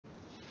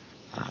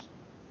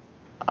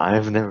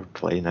I've never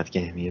played that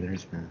game either.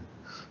 So.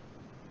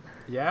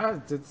 Yeah,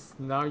 it's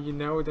now you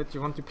know that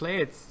you want to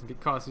play it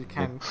because you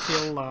can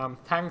kill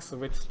tanks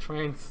with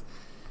trains.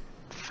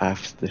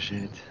 Fast the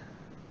shit.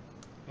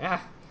 Yeah,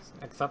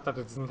 except that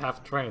it doesn't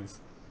have trains.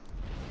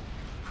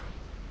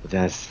 It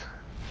has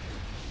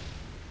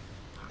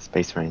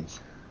space trains.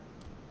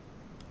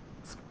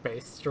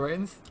 Space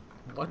trains?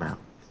 What? Wow.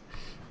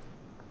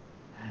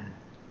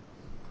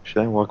 Should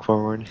I walk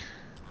forward?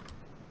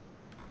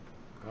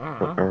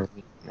 Or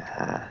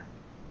nah.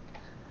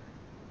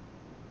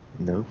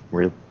 No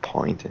real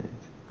point in it.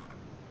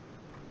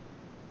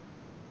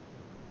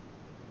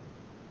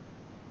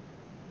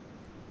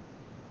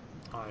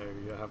 Oh,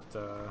 you have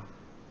the...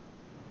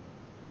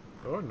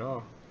 Oh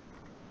no.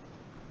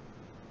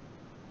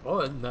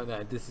 Oh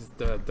no, this is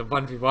the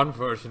 1v1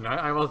 version.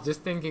 I was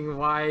just thinking,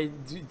 why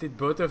did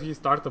both of you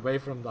start away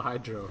from the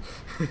hydro?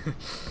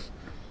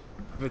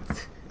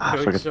 But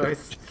no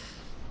choice.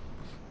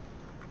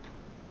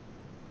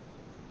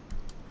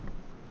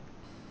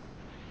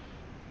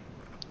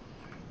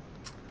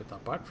 But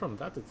apart from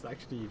that, it's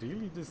actually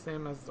really the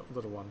same as the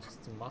other one,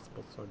 just the mass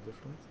spots are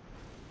different.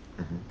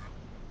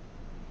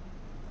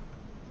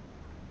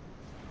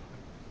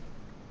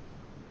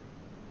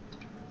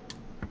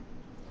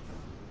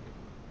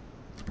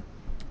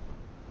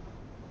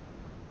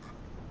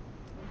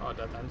 Oh,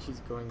 that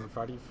Anshi's going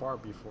very far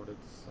before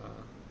it's...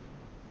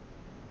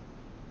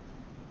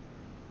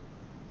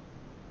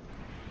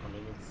 I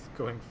mean, it's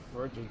going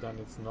further than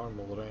its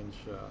normal range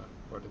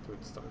where it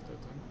would start, I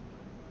think.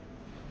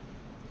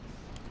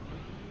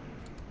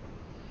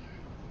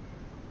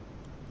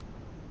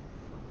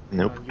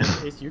 Nope.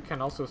 You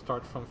can also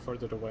start from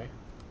further away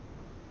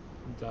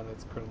than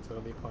its current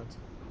rally point.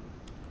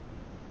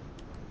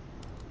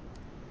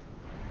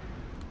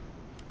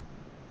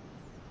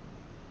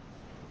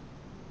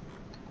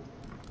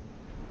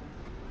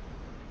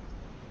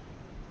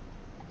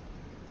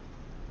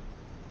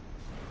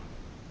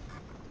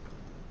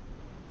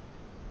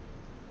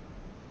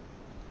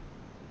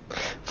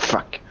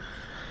 Fuck.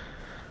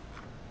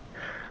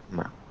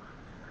 Mao.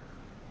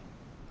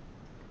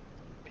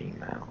 Being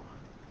Mao.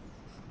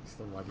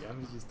 Still why the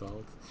energy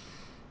stalled.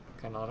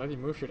 You can already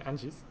move your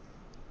engines.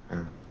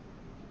 And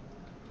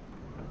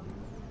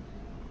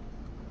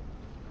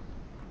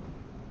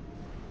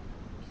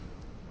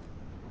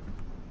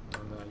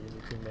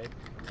you need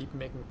to keep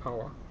making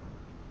power.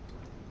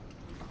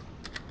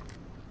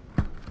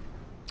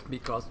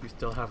 Because we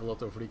still have a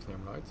lot of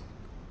reclaim, right?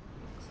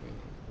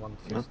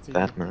 150. not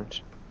that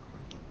much.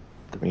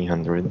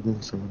 300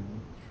 and so.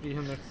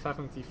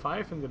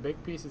 375 in the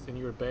big pieces in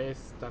your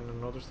base, then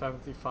another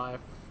 75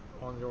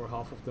 on your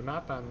half of the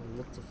map, and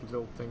lots of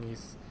little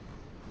thingies.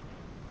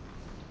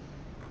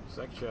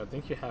 So actually, I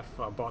think you have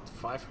about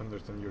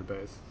 500 in your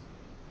base.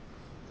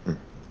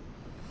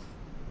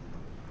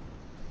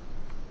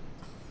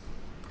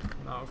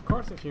 Now, of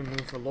course, if you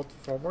move a lot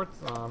forward,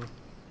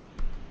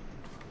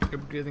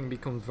 upgrading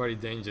becomes very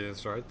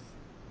dangerous, right?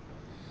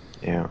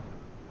 Yeah.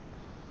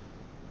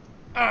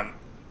 And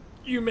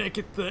you make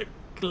it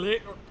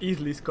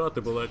easily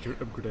scoutable at your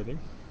upgrading.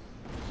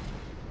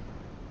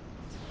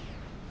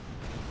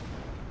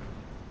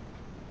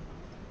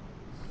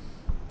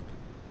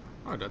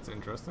 Oh, that's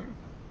interesting.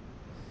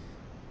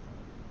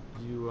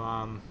 You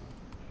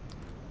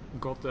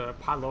got a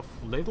pile of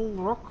little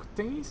rock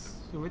thingies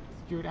with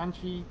your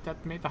Angie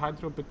that made the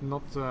hydro, but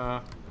not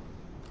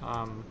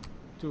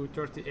 2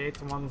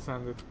 38 ones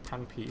and a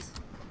 10 piece.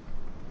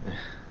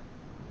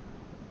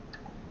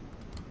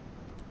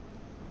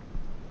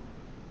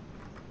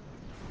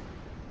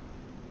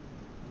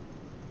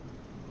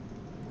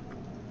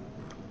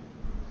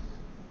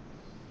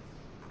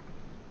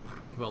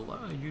 Well,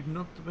 you're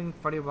not doing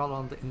very well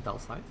on the intel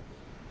side.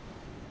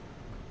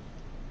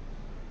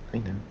 I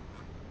know.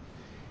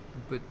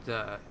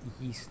 But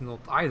he's not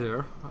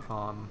either.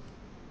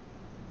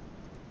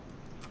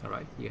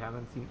 Alright, you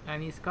haven't seen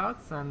any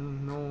scouts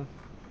and no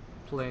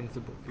planes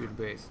above your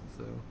base,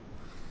 so...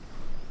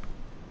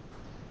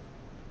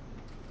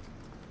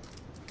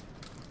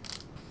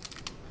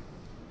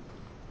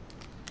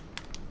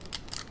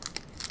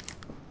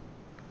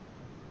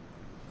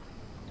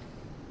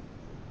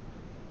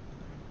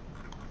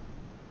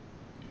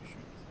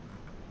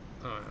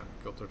 Oh yeah,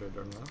 got the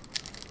radar now.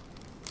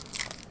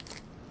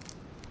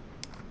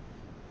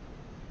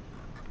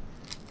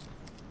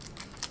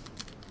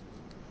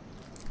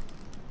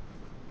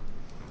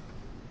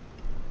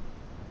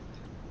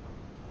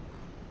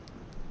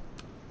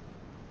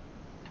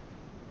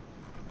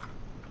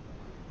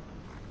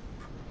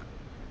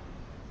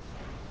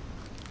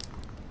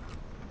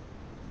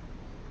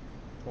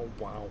 Oh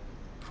wow.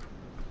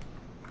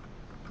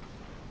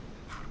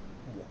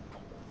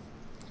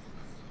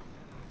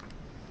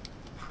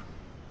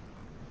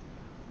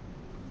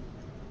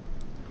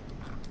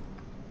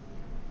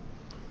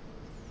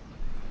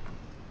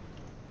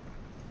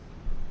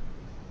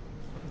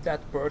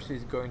 That Percy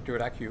is going to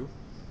wreck you.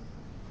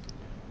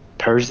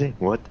 Percy?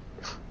 What?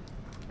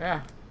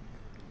 Yeah.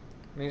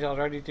 He's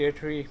already tier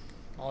 3.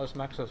 All his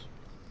maxes.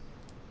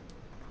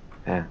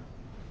 Yeah.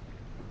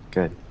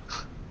 Good.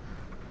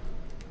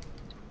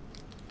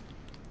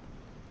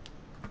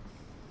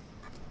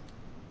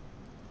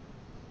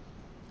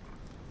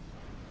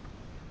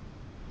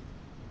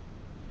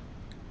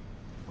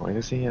 Why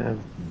does he have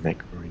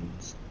mech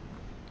marines?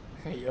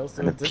 He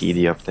also And a does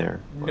PD up there.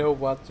 know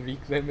what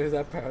reclaim is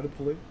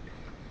apparently.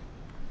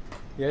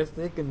 He has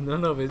taken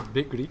none of his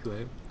big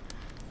reclaim.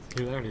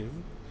 Hilarious.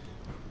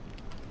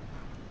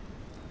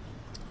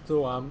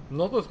 So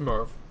not a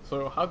Smurf.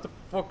 So how the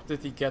fuck did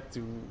he get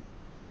to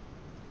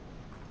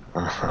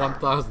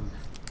 1000?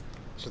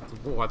 Just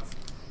what?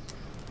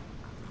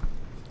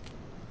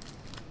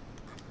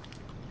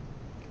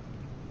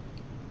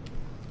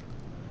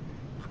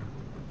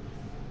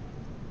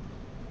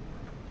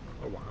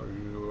 Oh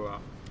wow.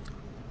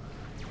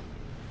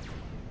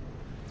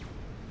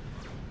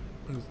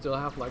 You still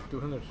have like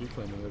 200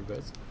 reclaim in your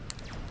base.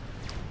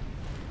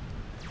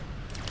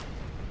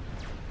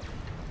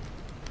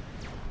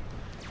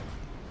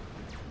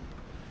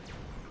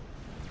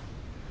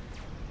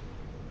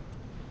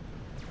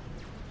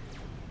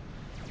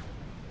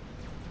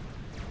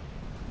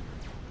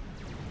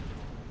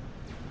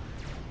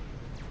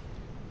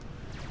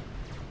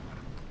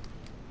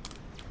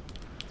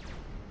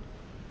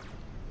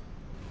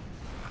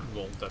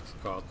 Well, that's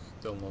card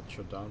still not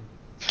shut down.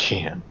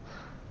 Yeah.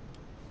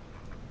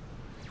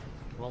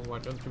 Well, why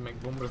don't you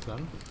make bombers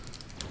then?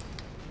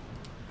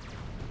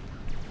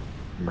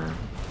 Man.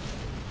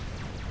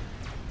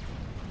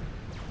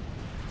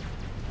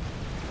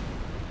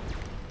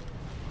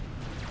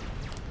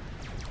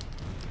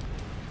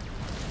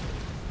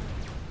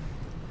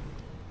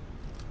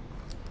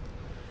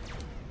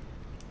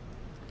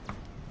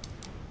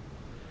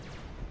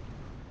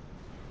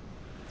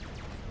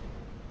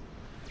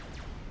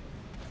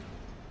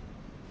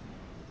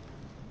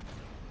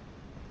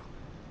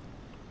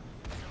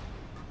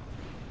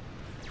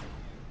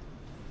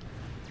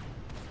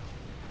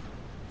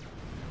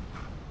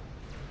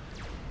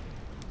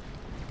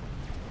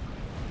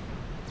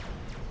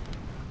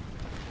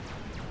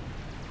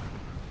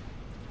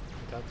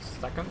 That's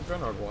second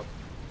gun or what?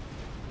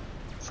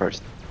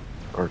 First.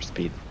 Or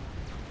speed.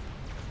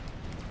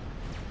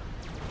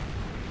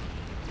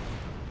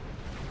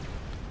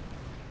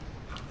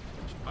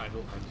 Such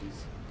idle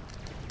NGs.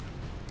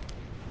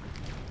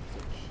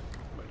 Such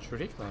much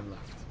reclaim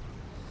left.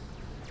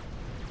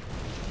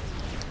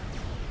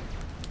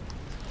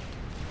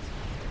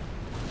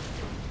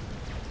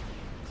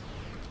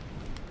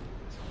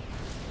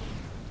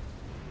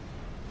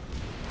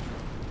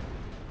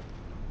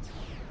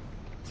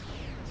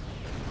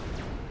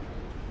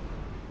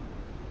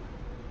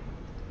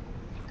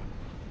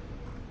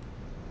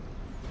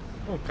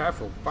 Oh,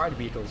 careful, fire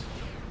beetles.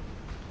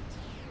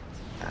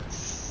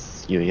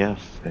 That's UEF,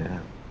 yeah.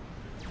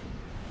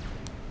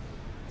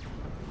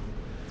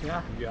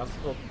 Yeah, you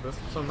have got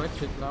buffed so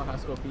much it now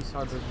has got these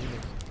harder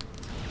units.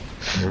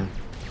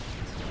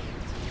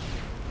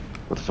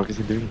 What the fuck is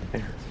he doing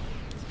there?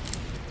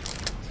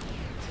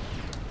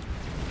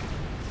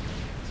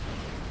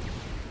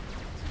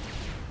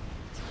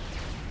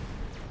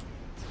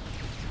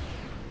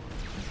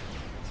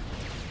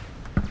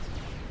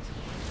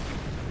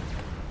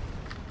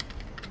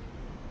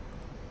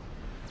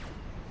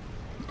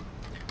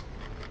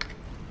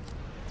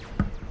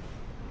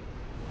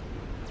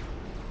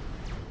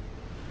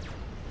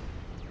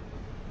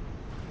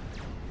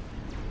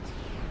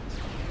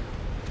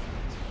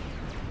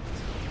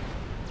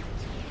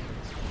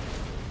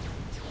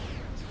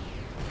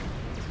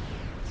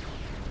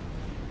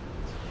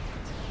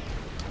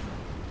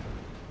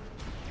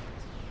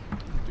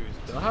 Do you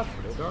still have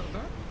radar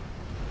there?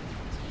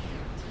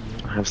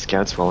 I have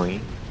scouts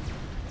following.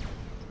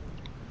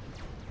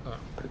 Oh.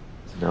 But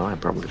no, I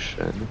probably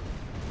should.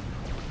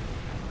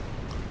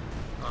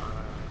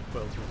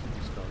 Well,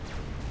 just scout.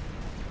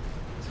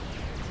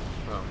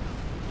 Oh,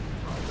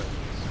 then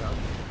scout.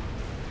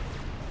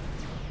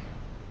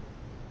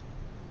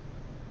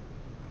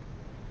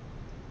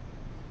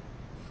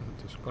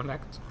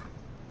 Disconnect.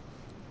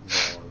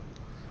 Lol.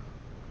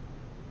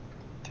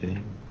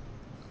 Dang.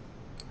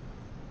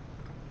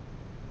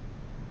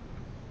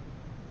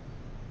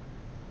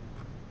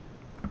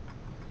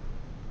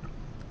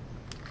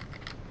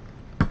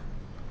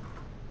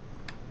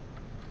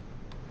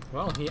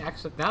 Well, he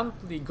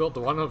accidentally got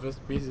one of his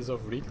pieces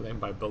of reclaim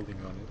by building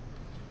on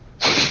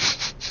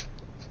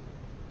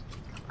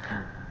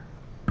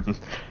it.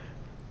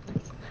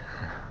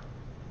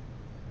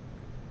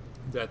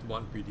 That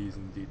one PD is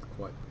indeed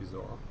quite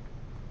bizarre.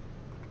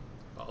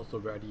 Also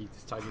where he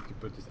decided to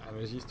put his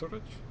energy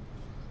storage.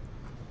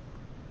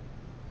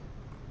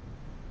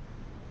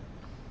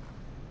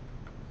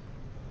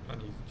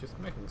 And he's just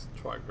making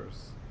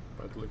strikers,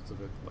 by the looks of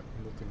it, like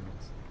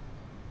multi-nuts.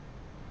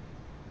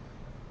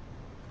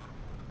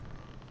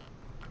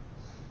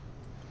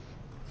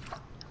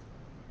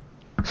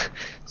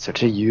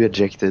 Such a U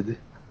ejected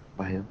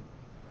by him.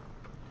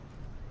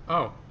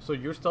 Oh, so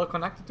you're still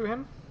connected to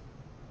him?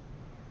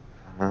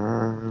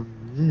 Yeah.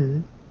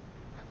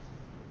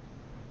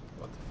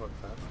 What the fuck,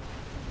 that?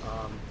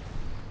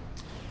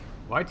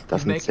 Why did you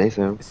Doesn't make say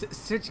so.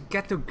 such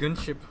ghetto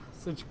gunship?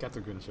 Such ghetto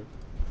gunship.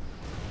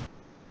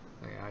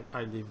 Okay,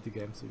 I leave the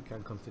game so you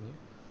can continue.